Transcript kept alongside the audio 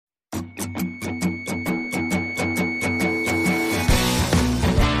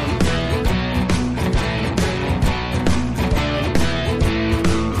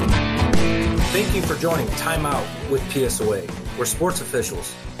for joining Time Out with PSOA, where sports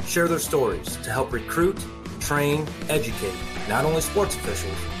officials share their stories to help recruit, train, educate not only sports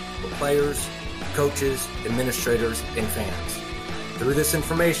officials, but players, coaches, administrators, and fans. Through this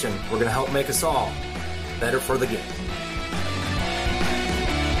information, we're going to help make us all better for the game.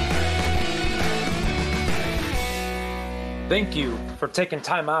 Thank you for taking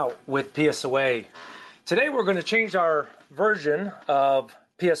time out with PSOA. Today we're going to change our version of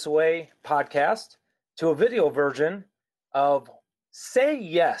PSOA podcast to a video version of Say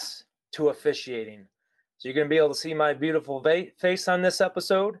Yes to Officiating. So you're going to be able to see my beautiful face on this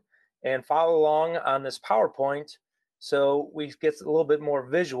episode and follow along on this PowerPoint so we get a little bit more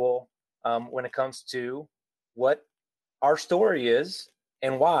visual when it comes to what our story is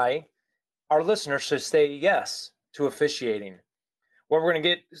and why our listeners should say yes to officiating. What we're going to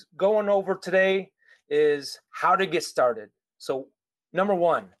get going over today is how to get started. So number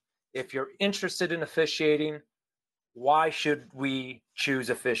one, if you're interested in officiating, why should we choose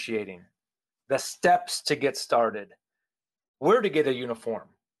officiating? The steps to get started, where to get a uniform,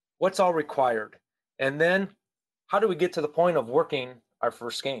 what's all required, and then how do we get to the point of working our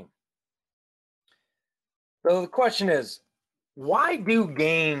first game? So the question is, why do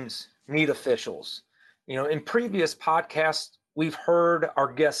games need officials? You know, in previous podcasts, we've heard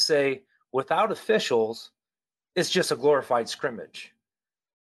our guests say, without officials, it's just a glorified scrimmage.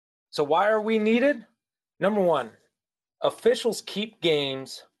 So why are we needed? Number one, officials keep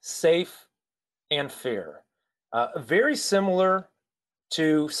games safe and fair. Very similar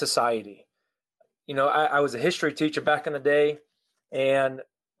to society. You know, I was a history teacher back in the day, and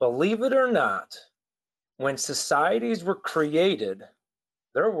believe it or not, when societies were created,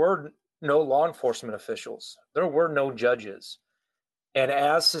 there were no law enforcement officials. There were no judges. And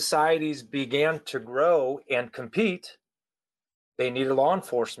as societies began to grow and compete, they needed law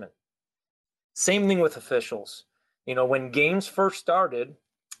enforcement. Same thing with officials. You know, when games first started,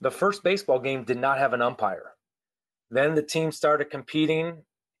 the first baseball game did not have an umpire. Then the team started competing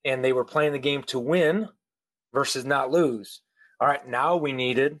and they were playing the game to win versus not lose. All right, now we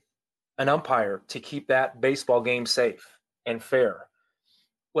needed an umpire to keep that baseball game safe and fair.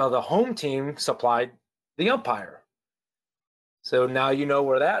 Well, the home team supplied the umpire. So now you know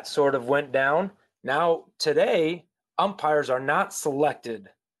where that sort of went down. Now, today, umpires are not selected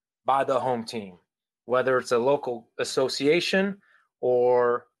by the home team, whether it's a local association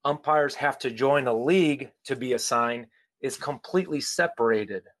or umpires have to join a league to be assigned, is completely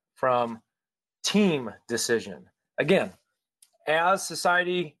separated from team decision. Again, as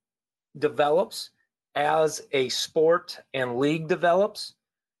society develops, as a sport and league develops,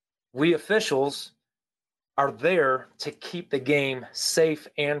 we officials are there to keep the game safe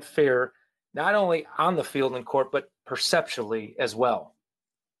and fair, not only on the field and court, but perceptually as well.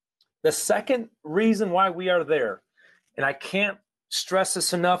 The second reason why we are there, and I can't stress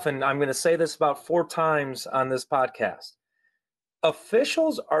this enough, and I'm going to say this about 4 times on this podcast,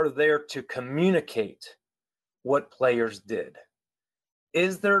 officials are there to communicate what players did.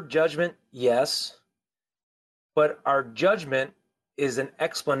 Is there judgment? Yes. But our judgment is an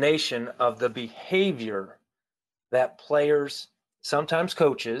explanation of the behavior that players, sometimes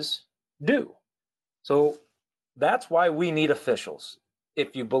coaches, do. So that's why we need officials.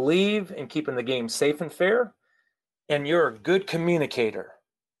 If you believe in keeping the game safe and fair, and you're a good communicator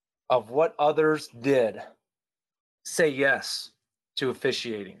of what others did, say yes to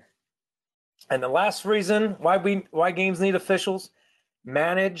officiating. And the last reason why games need officials,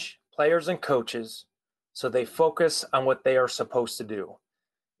 manage players and coaches so they focus on what they are supposed to do.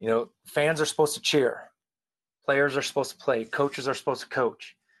 You know, fans are supposed to cheer. Players are supposed to play. Coaches are supposed to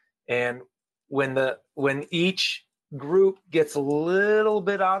coach. And when each group gets a little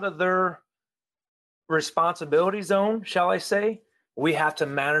bit out of their responsibility zone, shall I say, we have to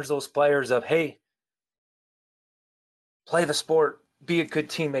manage those players of, hey, play the sport, be a good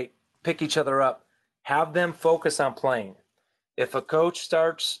teammate, pick each other up, have them focus on playing. If a coach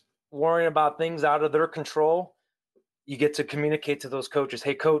starts worrying about things out of their control, you get to communicate to those coaches,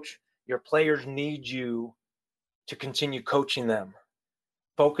 hey, coach, your players need you to continue coaching them.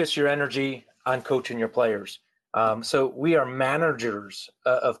 Focus your energy on coaching your players. So we are managers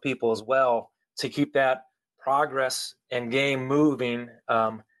of people as well to keep that progress and game moving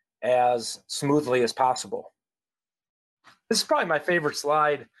as smoothly as possible. This is probably my favorite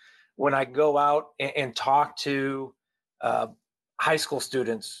slide when I go out and talk to high school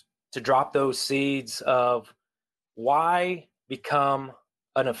students to drop those seeds of why become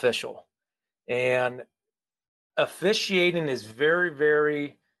an official. And officiating is very,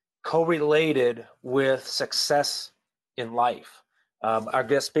 very correlated with success in life. Our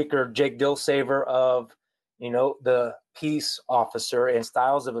guest speaker, Jake Dillsaver of, the Peace Officer and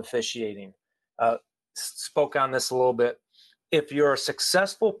Styles of Officiating, spoke on this a little bit. If you're a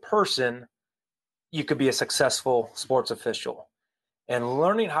successful person, you could be a successful sports official. And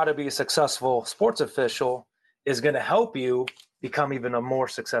learning how to be a successful sports official is going to help you become even a more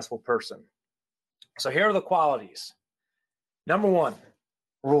successful person. So here are the qualities. Number one,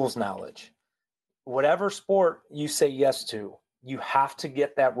 rules knowledge. Whatever sport you say yes to, you have to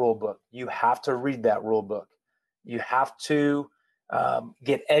get that rule book. You have to read that rule book. You have to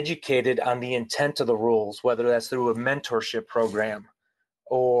get educated on the intent of the rules, whether that's through a mentorship program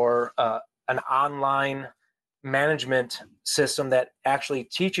or an online management system that actually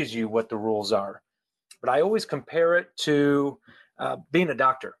teaches you what the rules are. But I always compare it to being a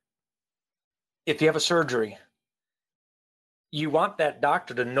doctor. If you have a surgery, you want that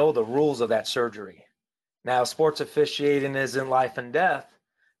doctor to know the rules of that surgery. Now, sports officiating isn't life and death,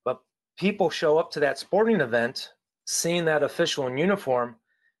 but people show up to that sporting event seeing that official in uniform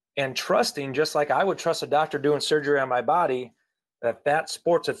and trusting, just like I would trust a doctor doing surgery on my body, that that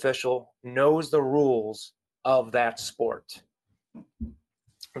sports official knows the rules of that sport.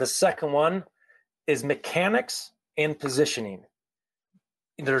 The second one is mechanics and positioning.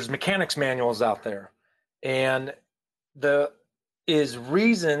 There's mechanics manuals out there, and the is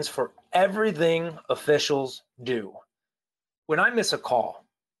reasons for everything officials do. When I miss a call,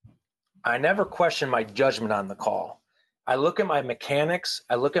 I never question my judgment on the call. I look at my mechanics,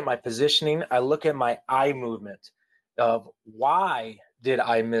 I look at my positioning, I look at my eye movement of why did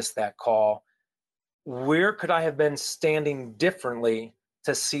I miss that call? Where could I have been standing differently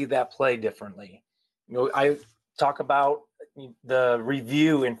to see that play differently? I talk about the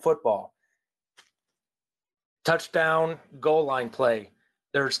review in football. Touchdown, goal line play.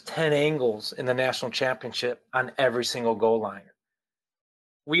 There's 10 angles in the national championship on every single goal line.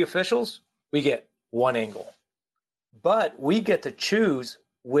 We officials, we get one angle, but we get to choose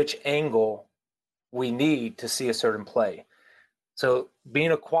which angle we need to see a certain play. So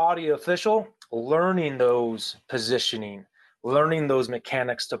being a quality official, learning those positioning, learning those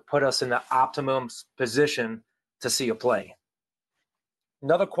mechanics to put us in the optimum position to see a play.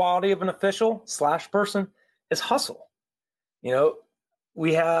 Another quality of an official / person is hustle.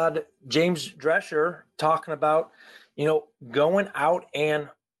 We had James Drescher talking about, going out and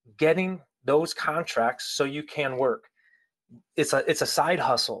getting those contracts so you can work. It's a side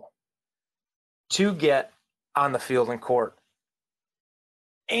hustle to get on the field and court.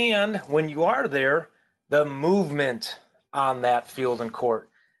 And when you are there, the movement on that field and court.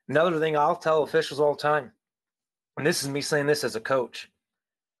 Another thing I'll tell officials all the time, and this is me saying this as a coach,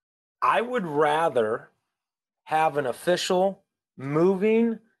 I would rather have an official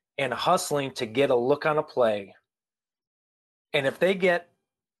moving and hustling to get a look on a play. And if they get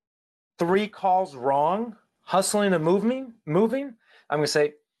 3 calls wrong, hustling and moving, I'm going to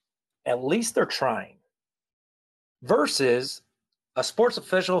say, at least they're trying. Versus a sports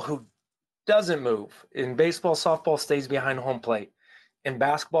official who doesn't move. In baseball, softball stays behind home plate. In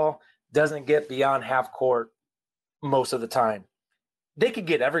basketball, doesn't get beyond half court most of the time. They could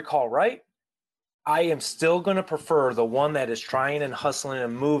get every call right. I am still going to prefer the one that is trying and hustling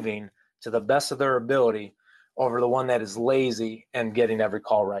and moving to the best of their ability over the one that is lazy and getting every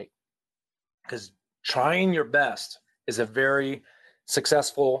call right. Because trying your best is a very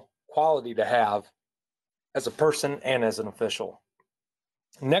successful quality to have as a person and as an official.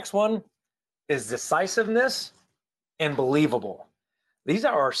 Next one is decisiveness and believable. These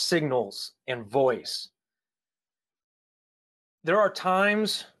are our signals and voice. There are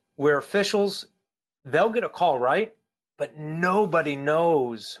times where officials, they'll get a call right, but nobody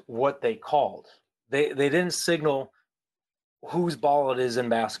knows what they called. They didn't signal whose ball it is in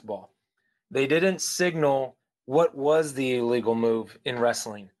basketball. They didn't signal what was the illegal move in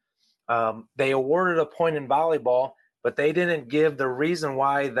wrestling. They awarded a point in volleyball, but they didn't give the reason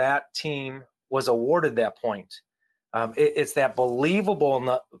why that team was awarded that point. It's that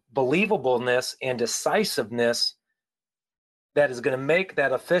believableness and decisiveness that is going to make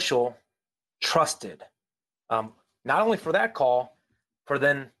that official trusted, not only for that call, for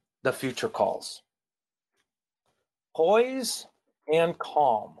then the future calls. Poise and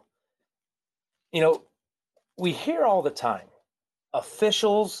calm. We hear all the time,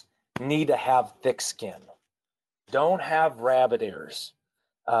 officials need to have thick skin. Don't have rabbit ears.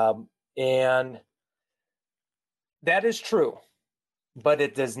 And that is true, but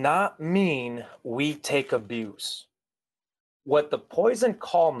it does not mean we take abuse. What the poise and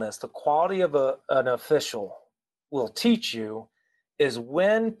calmness, the quality of an official will teach you is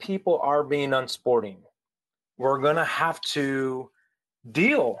when people are being unsporting, we're going to have to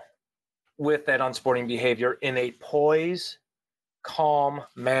deal with that unsporting behavior in a poised, calm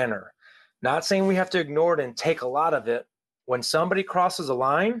manner. Not saying we have to ignore it and take a lot of it. When somebody crosses a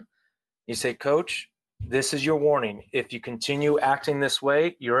line, you say, Coach, this is your warning. If you continue acting this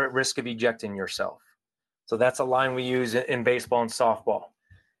way, you're at risk of ejecting yourself. So that's a line we use in baseball and softball.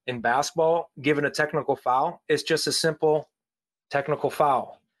 In basketball, given a technical foul, it's just a simple technical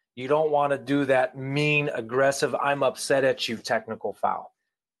foul. You don't want to do that mean, aggressive, I'm upset at you technical foul.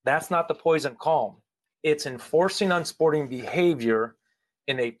 That's not the poise and calm. It's enforcing unsporting behavior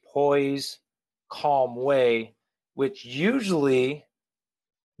in a poised, calm way, which usually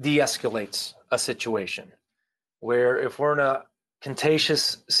de-escalates a situation. Where if we're in a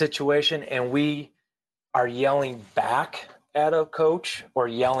contentious situation and we are yelling back at a coach or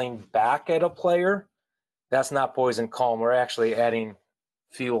yelling back at a player, that's not poise and calm. We're actually adding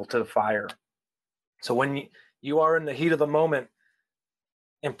fuel to the fire. So when you are in the heat of the moment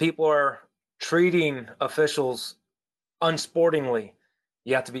and people are treating officials unsportingly,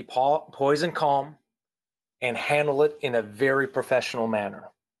 you have to be poised and calm and handle it in a very professional manner.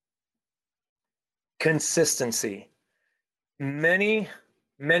 Consistency. Many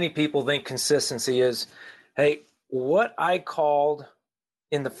people think consistency is, hey, what I called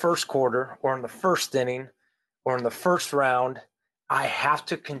in the first quarter or in the first inning or in the first round, I have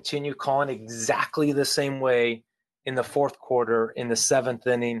to continue calling exactly the same way in the fourth quarter, in the seventh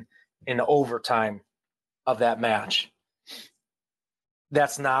inning, in overtime of that match.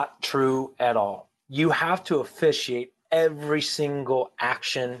 That's not true at all. You have to officiate every single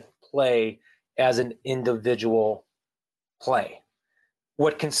action play as an individual play.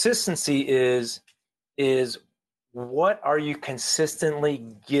 What consistency is what are you consistently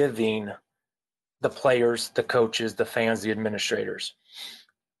giving the players, the coaches, the fans, the administrators?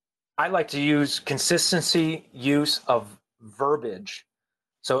 I like to use consistency use of verbiage.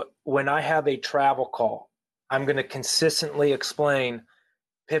 So when I have a travel call, I'm going to consistently explain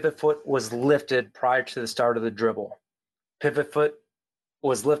pivot foot was lifted prior to the start of the dribble. Pivot foot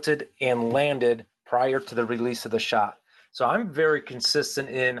was lifted and landed prior to the release of the shot. So I'm very consistent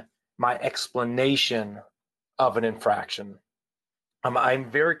in my explanation of an infraction.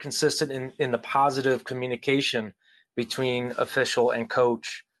 I'm very consistent in the positive communication between official and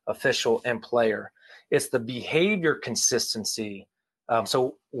coach, official and player. It's the behavior consistency.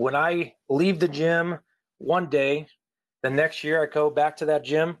 So when I leave the gym one day, the next year I go back to that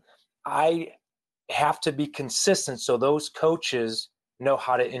gym, I have to be consistent so those coaches know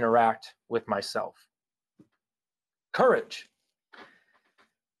how to interact with myself. Courage.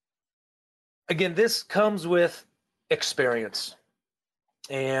 Again, this comes with experience.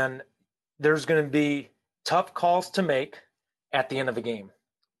 And there's going to be tough calls to make at the end of the game.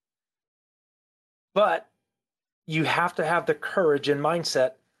 But you have to have the courage and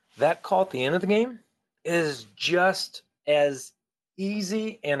mindset. That call at the end of the game is just as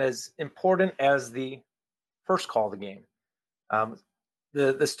easy and as important as the first call of the game.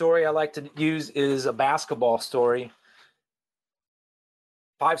 The story I like to use is a basketball story.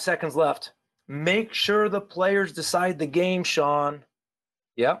 5 seconds left. Make sure the players decide the game, Sean.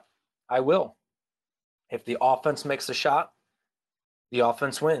 Yep, I will. If the offense makes a shot, the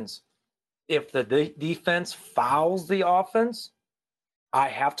offense wins. If the defense fouls the offense, I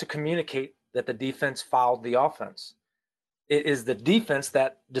have to communicate that the defense fouled the offense. It is the defense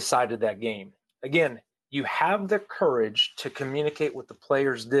that decided that game. Again, you have the courage to communicate what the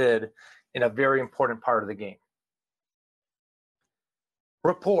players did in a very important part of the game.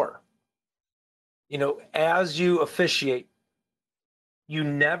 Rapport. As you officiate, you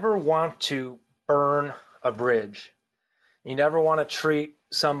never want to burn a bridge. You never want to treat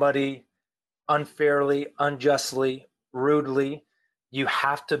somebody unfairly, unjustly, rudely. You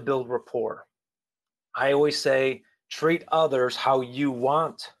have to build rapport. I always say, treat others how you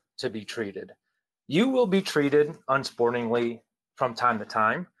want to be treated. You will be treated unsportingly from time to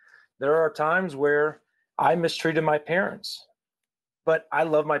time. There are times where I mistreated my parents, but I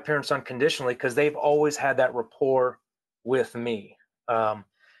love my parents unconditionally because they've always had that rapport with me.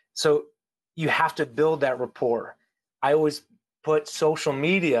 So you have to build that rapport. I always put social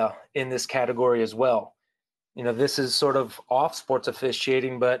media in this category as well. This is sort of off sports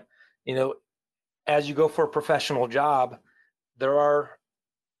officiating, but, as you go for a professional job, there are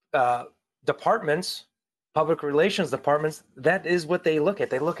departments, public relations departments, that is what they look at.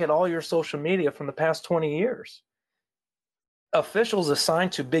 They look at all your social media from the past 20 years. Officials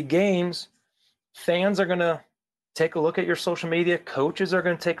assigned to big games, fans are going to take a look at your social media. Coaches are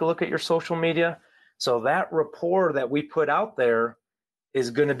going to take a look at your social media. So that rapport that we put out there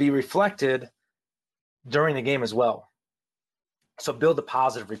is going to be reflected during the game as well. So build a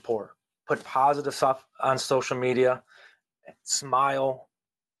positive rapport. Put positive stuff on social media. Smile.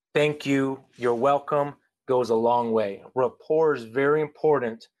 Thank you. You're welcome. Goes a long way. Rapport is very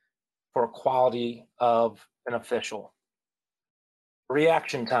important for quality of an official.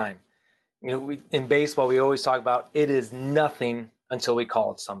 Reaction time. In baseball, we always talk about it is nothing until we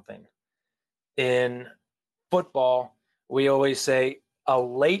call it something. In football, we always say a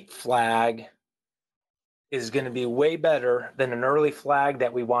late flag is going to be way better than an early flag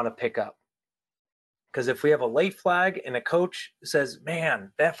that we want to pick up. Because if we have a late flag and a coach says,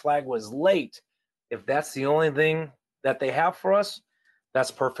 man, that flag was late, if that's the only thing that they have for us,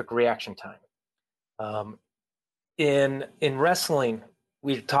 that's perfect reaction time. In wrestling,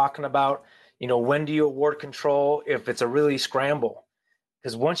 we're talking about, when do you award control if it's a really scramble?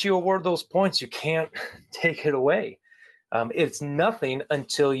 Because once you award those points, you can't take it away. It's nothing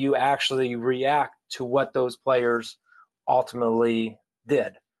until you actually react to what those players ultimately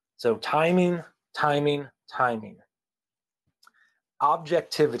did. So timing.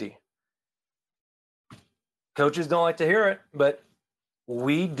 Objectivity. Coaches don't like to hear it, but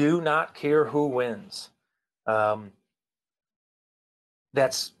we do not care who wins.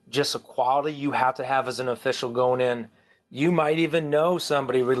 That's just a quality you have to have as an official going in. You might even know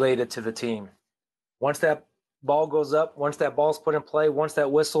somebody related to the team. Once that ball goes up, once that ball's put in play, once that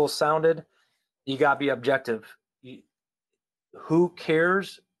whistle is sounded, you got to be objective. Who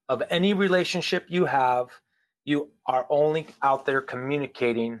cares of any relationship you have? You are only out there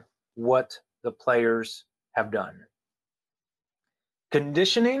communicating what the players have done.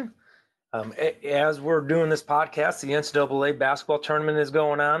 Conditioning. As we're doing this podcast, the NCAA basketball tournament is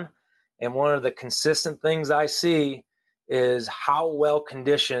going on. And one of the consistent things I see is how well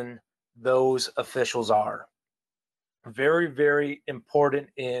conditioned those officials are. Very, very important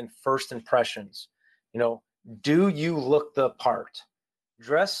in first impressions. Do you look the part?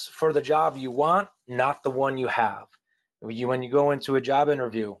 Dress for the job you want, not the one you have. When you go into a job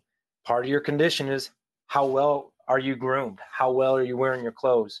interview, part of your condition is how well are you groomed? How well are you wearing your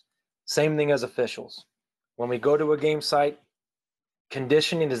clothes? Same thing as officials. When we go to a game site,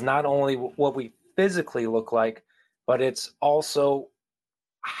 conditioning is not only what we physically look like, but it's also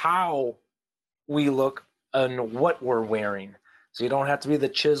how we look and what we're wearing. So you don't have to be the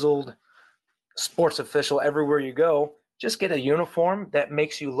chiseled sports official everywhere you go. Just get a uniform that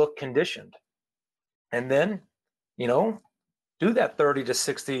makes you look conditioned. And then, do that 30 to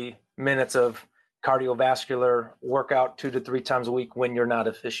 60 minutes of cardiovascular workout 2 to 3 times a week when you're not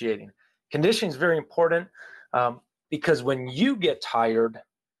officiating. Conditioning is very important because when you get tired,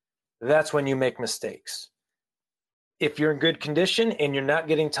 that's when you make mistakes. If you're in good condition and you're not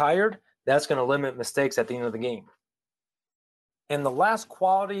getting tired, that's going to limit mistakes at the end of the game. And the last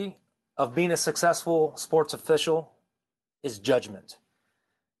quality of being a successful sports official is judgment.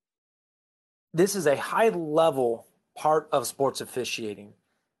 This is a high-level part of sports officiating,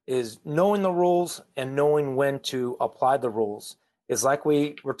 is knowing the rules and knowing when to apply the rules. It's like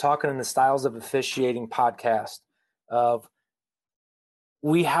we were talking in the Styles of Officiating podcast of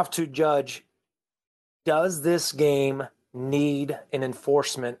we have to judge, does this game need an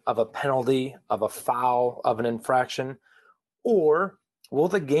enforcement of a penalty, of a foul, of an infraction, or will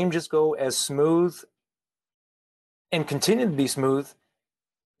the game just go as smooth and continue to be smooth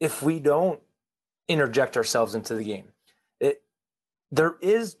if we don't interject ourselves into the game? There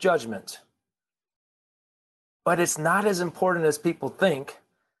is judgment, but it's not as important as people think.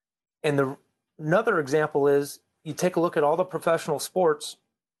 And another example is you take a look at all the professional sports,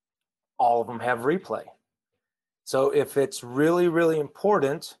 all of them have replay. So if it's really, really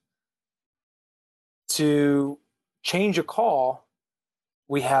important to change a call,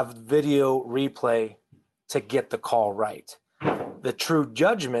 we have video replay to get the call right. The true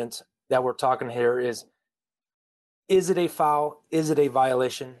judgment that we're talking here is it a foul? Is it a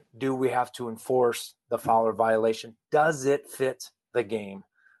violation? Do we have to enforce the foul or violation? Does it fit the game?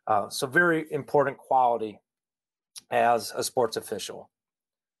 So very important quality as a sports official.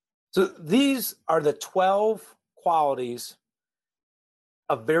 So these are the 12 qualities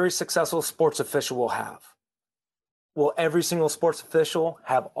a very successful sports official will have. Will every single sports official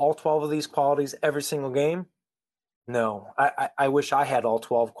have all 12 of these qualities every single game? No, I wish I had all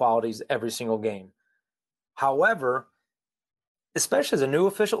 12 qualities every single game. However, especially as a new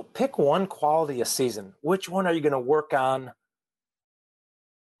official, pick one quality a season. Which one are you going to work on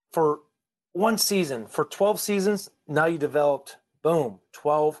for one season? For 12 seasons, now you developed, boom,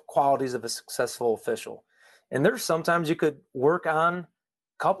 12 qualities of a successful official. And there's sometimes you could work on a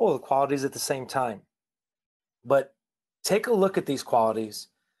couple of qualities at the same time. But take a look at these qualities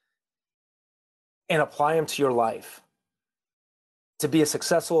and apply them to your life. to be a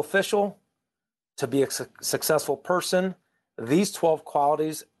successful official, to be a successful person, these 12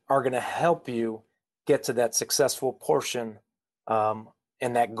 qualities are going to help you get to that successful portion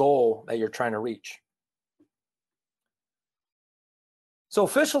and that goal that you're trying to reach. So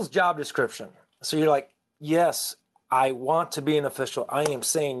official's job description. So you're like, yes, I want to be an official. I am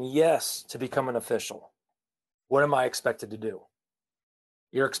saying yes to become an official. What am I expected to do?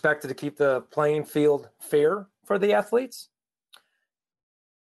 You're expected to keep the playing field fair for the athletes,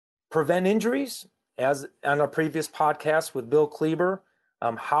 prevent injuries, as on our previous podcast with Bill Kleber,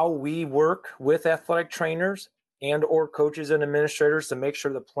 how we work with athletic trainers and or coaches and administrators to make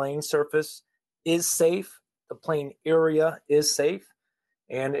sure the playing surface is safe, the playing area is safe.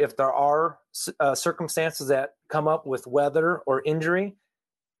 And if there are circumstances that come up with weather or injury,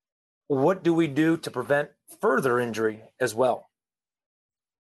 what do we do to prevent further injury as well?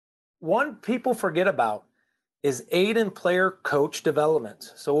 One people forget about is aid in player coach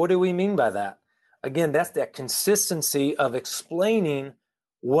development. So what do we mean by that? Again, that's that consistency of explaining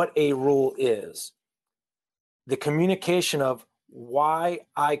what a rule is. The communication of why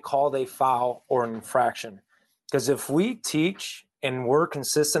I called a foul or an infraction. Because if we teach and we're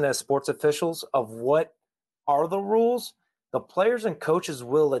consistent as sports officials of what are the rules, the players and coaches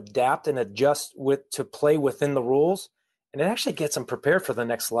will adapt and adjust to play within the rules, and it actually gets them prepared for the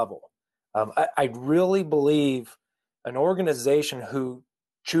next level. I really believe an organization who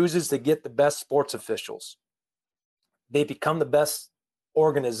chooses to get the best sports officials, they become the best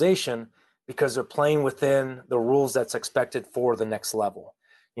organization because they're playing within the rules that's expected for the next level.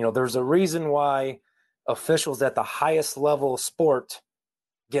 You know, there's a reason why officials at the highest level of sport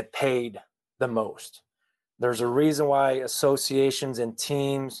get paid the most. There's a reason why associations and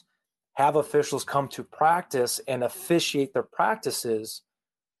teams have officials come to practice and officiate their practices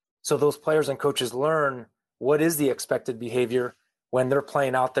so those players and coaches learn what is the expected behavior when they're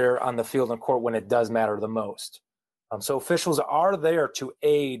playing out there on the field and court when it does matter the most. So officials are there to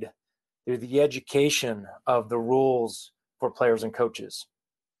aid through the education of the rules for players and coaches.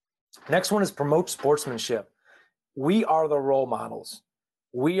 Next one is promote sportsmanship. We are the role models.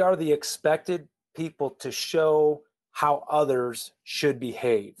 We are the expected people to show how others should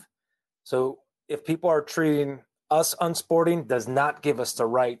behave. So if people are treating us unsporting, does not give us the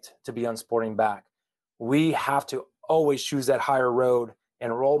right to be unsporting back. We have to always choose that higher road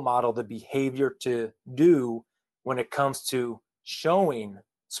and role model the behavior to do when it comes to showing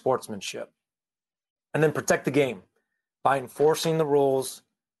sportsmanship. And then protect the game by enforcing the rules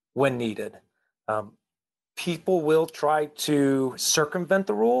when needed. People will try to circumvent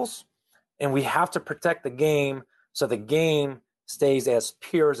the rules, and we have to protect the game so the game stays as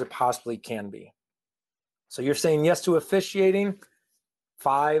pure as it possibly can be. So you're saying yes to officiating,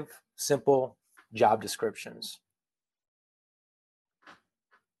 5 simple job descriptions.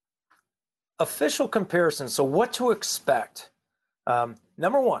 Official comparison. So what to expect?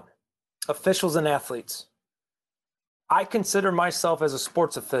 Number 1, officials and athletes. I consider myself as a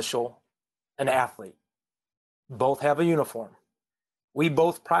sports official an athlete. Both have a uniform. We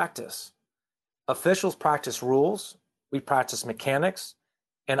both practice. Officials practice rules. We practice mechanics.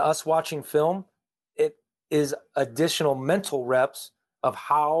 And us watching film, it is additional mental reps of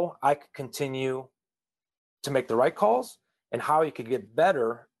how I could continue to make the right calls and how you could get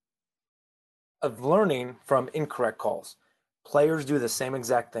better of learning from incorrect calls. Players do the same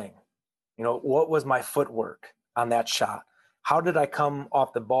exact thing. You know, what was my footwork on that shot? How did I come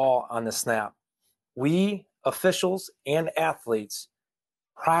off the ball on the snap? We, officials and athletes,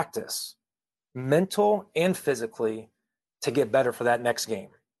 practice mental and physically to get better for that next game.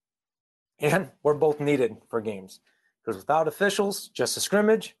 And we're both needed for games. Because without officials, just a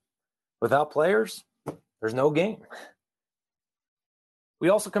scrimmage. Without players, there's no game. We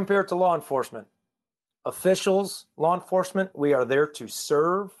also compare it to law enforcement. Officials, law enforcement, we are there to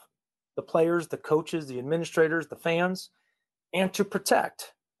serve the players, the coaches, the administrators, the fans, and to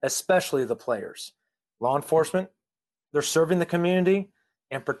protect, especially the players. Law enforcement, they're serving the community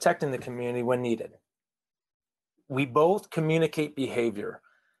and protecting the community when needed. We both communicate behavior.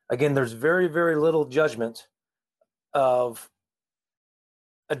 Again, there's very, very little judgment of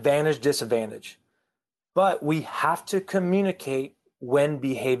advantage, disadvantage. But we have to communicate when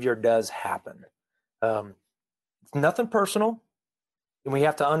behavior does happen. It's nothing personal. And we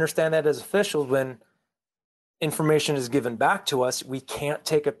have to understand that as officials, when information is given back to us, we can't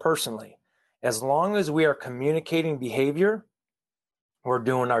take it personally. As long as we are communicating behavior, we're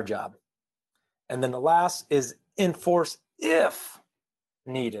doing our job. And then the last is enforce if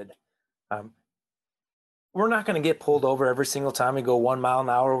needed. We're not going to get pulled over every single time we go 1 mile an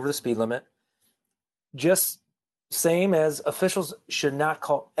hour over the speed limit. Just Same as officials should not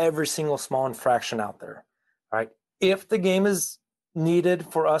call every single small infraction out there, right? If the game is needed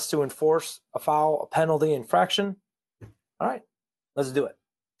for us to enforce a foul, a penalty, infraction, all right, let's do it.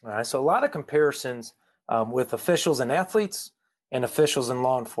 All right, so a lot of comparisons with officials and athletes and officials in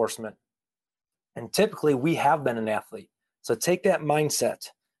law enforcement. And typically we have been an athlete. So take that mindset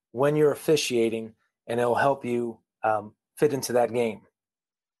when you're officiating and it'll help you fit into that game.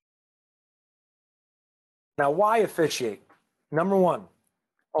 Now, why officiate? Number one,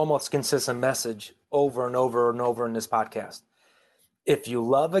 almost consistent message over and over and over in this podcast. If you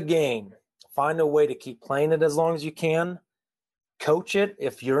love a game, find a way to keep playing it as long as you can. Coach it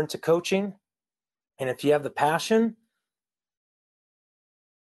if you're into coaching. And if you have the passion,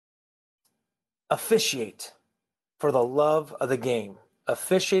 officiate for the love of the game.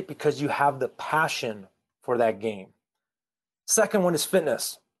 Officiate because you have the passion for that game. Second one is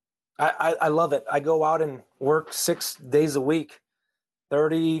fitness. I love it. I go out and work 6 days a week,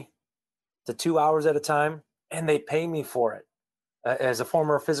 30 to 2 hours at a time, and they pay me for it. As a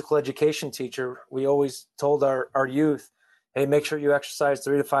former physical education teacher, we always told our youth, hey, make sure you exercise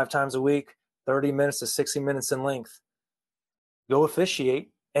 3 to 5 times a week, 30 minutes to 60 minutes in length. Go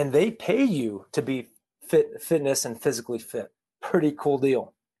officiate, and they pay you to be fitness and physically fit. Pretty cool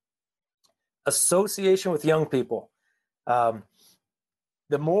deal. Association with young people.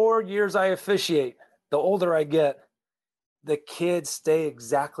 The more years I officiate, the older I get, the kids stay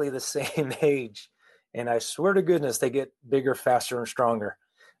exactly the same age. And I swear to goodness, they get bigger, faster, and stronger.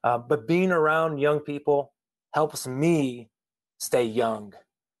 But being around young people helps me stay young,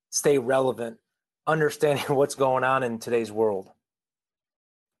 stay relevant, understanding what's going on in today's world.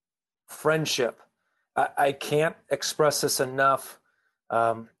 Friendship. I can't express this enough.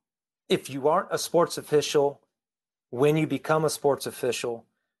 If you aren't a sports official, when you become a sports official,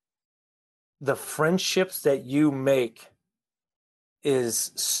 the friendships that you make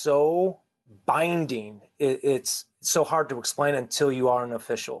is so binding. It's so hard to explain until you are an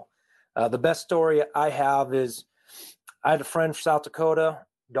official. The best story I have is I had a friend from South Dakota,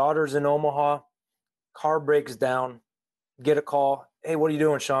 daughter's in Omaha, car breaks down, get a call. Hey, what are you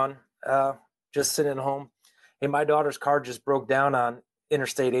doing, Sean? Just sitting at home. Hey, my daughter's car just broke down on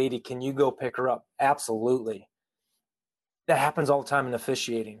Interstate 80. Can you go pick her up? Absolutely. That happens all the time in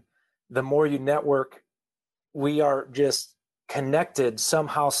officiating. The more you network, we are just connected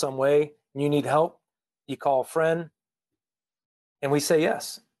somehow, some way. You need help, you call a friend, and we say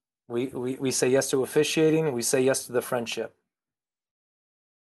yes. We say yes to officiating. We say yes to the friendship.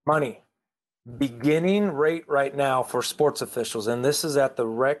 Money. Beginning rate right now for sports officials, and this is at the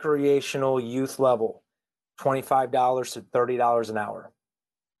recreational youth level, $25 to $30 an hour.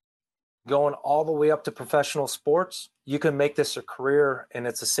 Going all the way up to professional sports, you can make this a career, and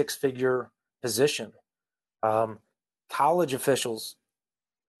it's a six-figure position. College officials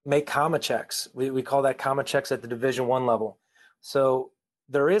make comma checks. We call that comma checks at the Division I level. So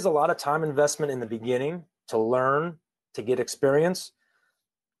there is a lot of time investment in the beginning to learn, to get experience,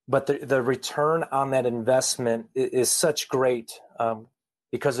 but the return on that investment is such great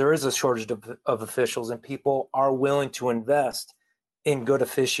because there is a shortage of officials, and people are willing to invest in good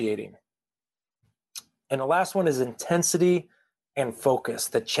officiating. And the last one is intensity and focus,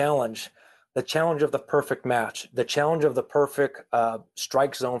 the challenge of the perfect match, the challenge of the perfect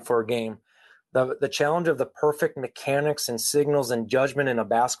strike zone for a game, the challenge of the perfect mechanics and signals and judgment in a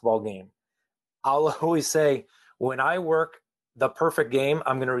basketball game. I'll always say, when I work the perfect game,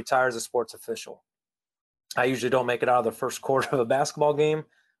 I'm going to retire as a sports official. I usually don't make it out of the first quarter of a basketball game,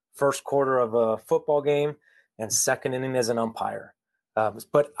 first quarter of a football game, and second inning as an umpire.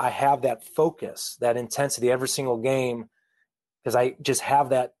 But I have that focus, that intensity every single game because I just have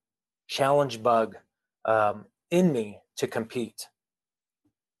that challenge bug in me to compete.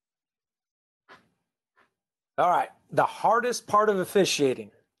 All right. The hardest part of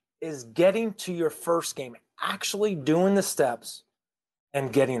officiating is getting to your first game, actually doing the steps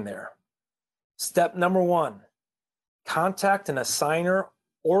and getting there. Step number one, contact an assigner,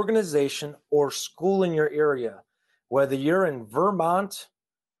 organization, or school in your area. Whether you're in Vermont,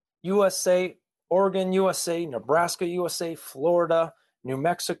 USA, Oregon, USA, Nebraska, USA, Florida, New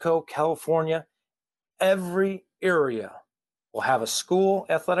Mexico, California, every area will have a school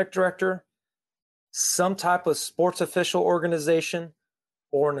athletic director, some type of sports official organization,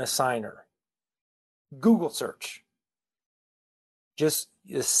 or an assigner. Google search. Just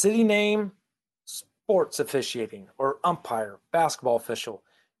the city name, sports officiating, or umpire, basketball official.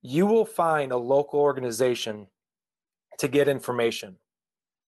 You will find a local organization to get information.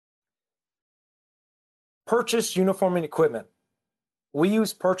 Purchase uniform and equipment. We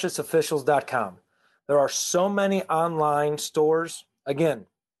use purchaseofficials.com. There are so many online stores. Again,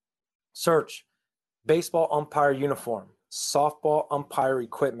 search baseball umpire uniform, softball umpire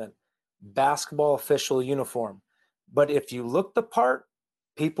equipment, basketball official uniform. But if you look the part,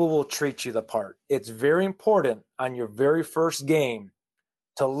 people will treat you the part. It's very important on your very first game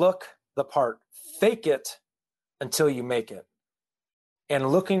to look the part. Fake it until you make it.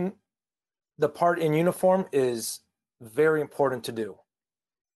 And looking the part in uniform is very important to do.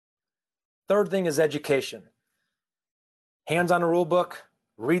 Third thing is education. Hands on the rule book,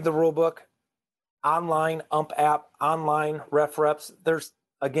 read the rule book, online ump app, online ref reps. There's,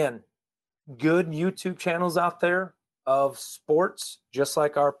 again, good YouTube channels out there of sports, just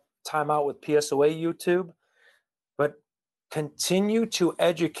like our timeout with PSOA YouTube. But continue to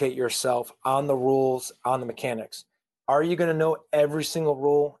educate yourself on the rules, on the mechanics. Are you going to know every single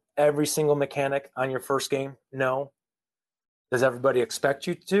rule, every single mechanic on your first game? No. Does everybody expect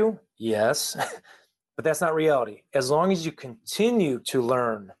you to? Yes. But that's not reality. As long as you continue to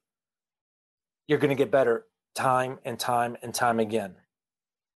learn, you're going to get better time and time and time again.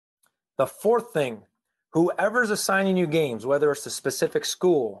 The fourth thing, whoever's assigning you games, whether it's a specific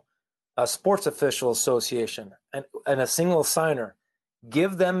school, a sports official association, and a single assigner,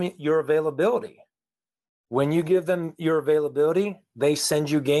 give them your availability. When you give them your availability, they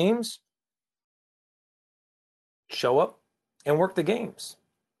send you games. Show up and work the games.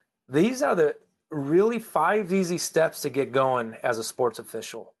 These are the really 5 easy steps to get going as a sports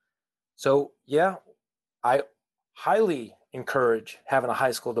official. So yeah, I highly encourage having a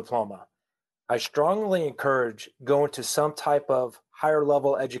high school diploma. I strongly encourage going to some type of higher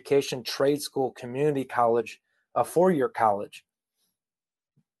level education, trade school, community college, a 4-year college.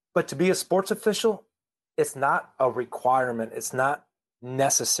 But to be a sports official, it's not a requirement. It's not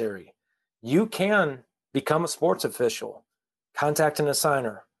necessary. You can become a sports official, contact an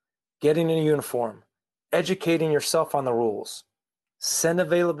assigner, getting a uniform, educating yourself on the rules, send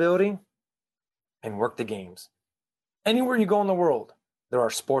availability, and work the games. Anywhere you go in the world, there are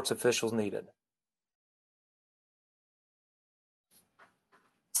sports officials needed.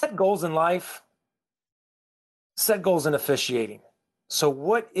 Set goals in life, set goals in officiating. So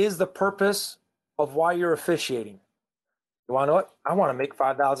what is the purpose of why you're officiating? You want to know what? I want to make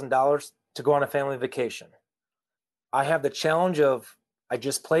 $5,000 to go on a family vacation. I have the challenge of, I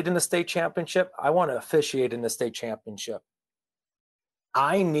just played in the state championship. I want to officiate in the state championship.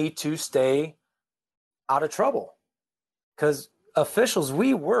 I need to stay out of trouble because officials,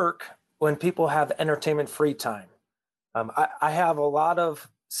 we work when people have entertainment free time. I have a lot of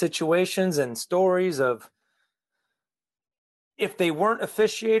situations and stories of, if they weren't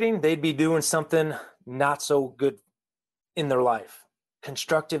officiating, they'd be doing something not so good in their life.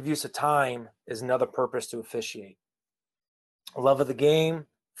 Constructive use of time is another purpose to officiate. Love of the game,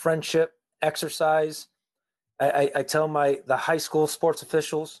 friendship, exercise. I tell the high school sports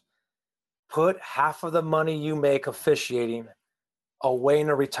officials, put half of the money you make officiating away in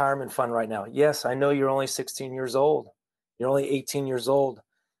a retirement fund right now. Yes, I know you're only 16 years old. You're only 18 years old.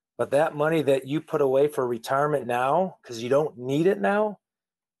 But that money that you put away for retirement now, because you don't need it now,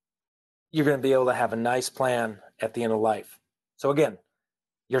 you're going to be able to have a nice plan at the end of life. So again,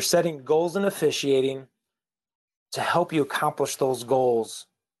 you're setting goals in officiating to help you accomplish those goals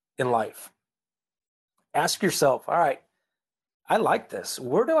in life. Ask yourself, all right, I like this.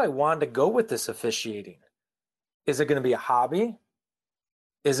 Where do I want to go with this officiating? Is it going to be a hobby?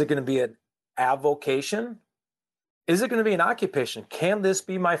 Is it going to be an avocation? Is it going to be an occupation? Can this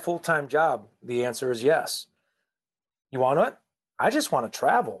be my full-time job? The answer is yes. You want what? I just want to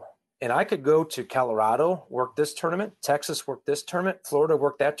travel. And I could go to Colorado, work this tournament, Texas, work this tournament, Florida,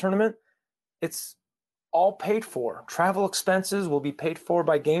 work that tournament. It's all paid for. Travel expenses will be paid for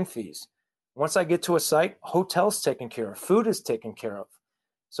by game fees. Once I get to a site, hotel's taken care of, food is taken care of.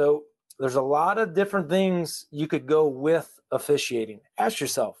 So there's a lot of different things you could go with officiating. Ask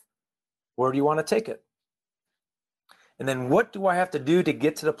yourself, where do you want to take it? And then what do I have to do to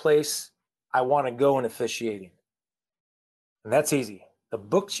get to the place I want to go in officiating? And that's easy. The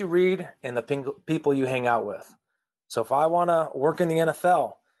books you read and the people you hang out with. So if I want to work in the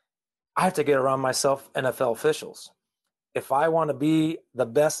NFL, I have to get around myself NFL officials. If I want to be the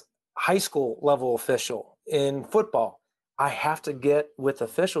best high school level official in football, I have to get with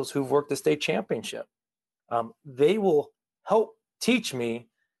officials who've worked the state championship. They will help teach me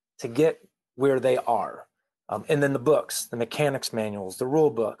to get where they are. And then the books, the mechanics manuals, the rule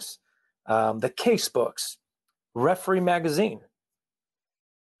books, the case books, referee magazine.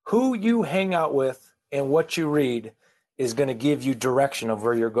 Who you hang out with and what you read is going to give you direction of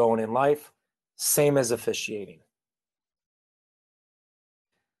where you're going in life, same as officiating.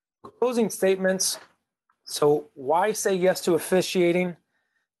 Closing statements, So why say yes to officiating?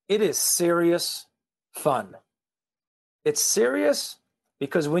 It is serious fun. It's serious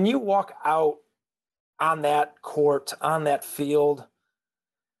because when you walk out on that court, on that field,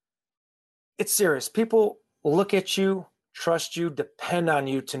 it's serious. People look at you, trust you, depend on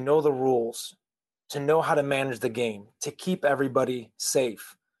you to know the rules, to know how to manage the game, to keep everybody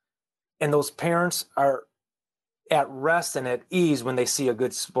safe. And those parents are at rest and at ease when they see a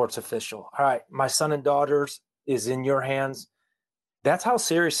good sports official. All right, my son and daughters is in your hands. That's how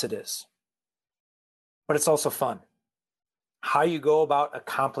serious it is. But it's also fun. How you go about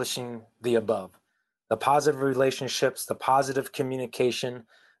accomplishing the above, the positive relationships, the positive communication,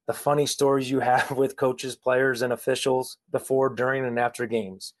 the funny stories you have with coaches, players, and officials before, during, and after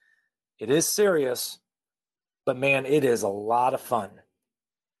games. It is serious, but man, it is a lot of fun.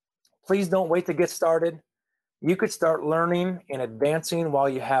 Please don't wait to get started. You could start learning and advancing while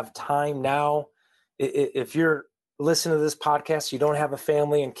you have time now. If you're listening to this podcast, you don't have a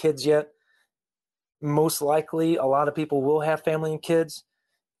family and kids yet, most likely a lot of people will have family and kids.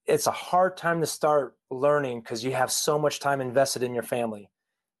 It's a hard time to start learning because you have so much time invested in your family.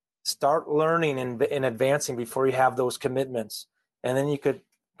 Start learning and advancing before you have those commitments. And then you could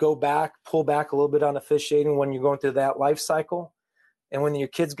pull back a little bit on officiating when you're going through that life cycle. And when your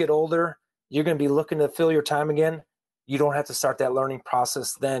kids get older, you're going to be looking to fill your time again. You don't have to start that learning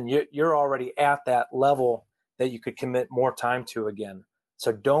process then. You're already at that level that you could commit more time to again.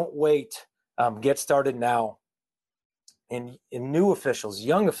 So don't wait. Get started now. And new officials,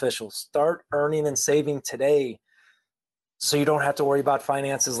 young officials, start earning and saving today so you don't have to worry about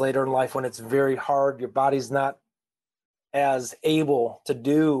finances later in life when it's very hard. Your body's not as able to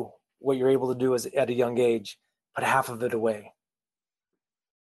do what you're able to do at a young age. Put half of it away.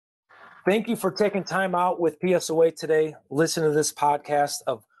 Thank you for taking time out with PSOA today. Listen to this podcast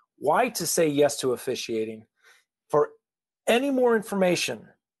of why to say yes to officiating. For any more information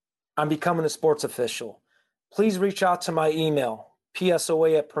on becoming a sports official, please reach out to my email,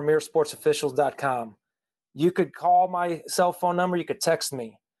 psoa@premiersportsofficials.com. You could call my cell phone number. You could text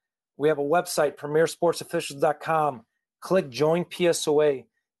me. We have a website, premiersportsofficials.com. Click Join PSOA.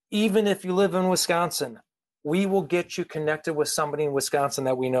 Even if you live in Wisconsin, we will get you connected with somebody in Wisconsin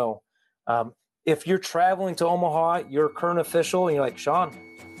that we know. If you're traveling to Omaha, you're a current official, and you're like, Sean,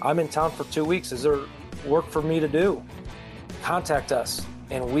 I'm in town for 2 weeks. Is there work for me to do? Contact us,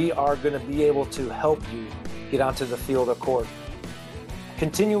 and we are going to be able to help you get onto the field of court.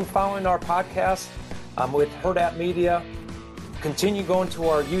 Continue following our podcast with Hurdat Media. Continue going to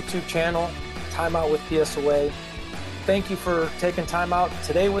our YouTube channel, Time Out with PSOA. Thank you for taking time out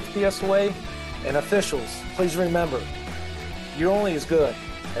today with PSOA. And officials, please remember, you're only as good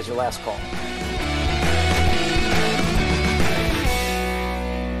as your last call.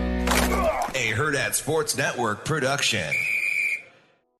 A Hurdat Sports Network production.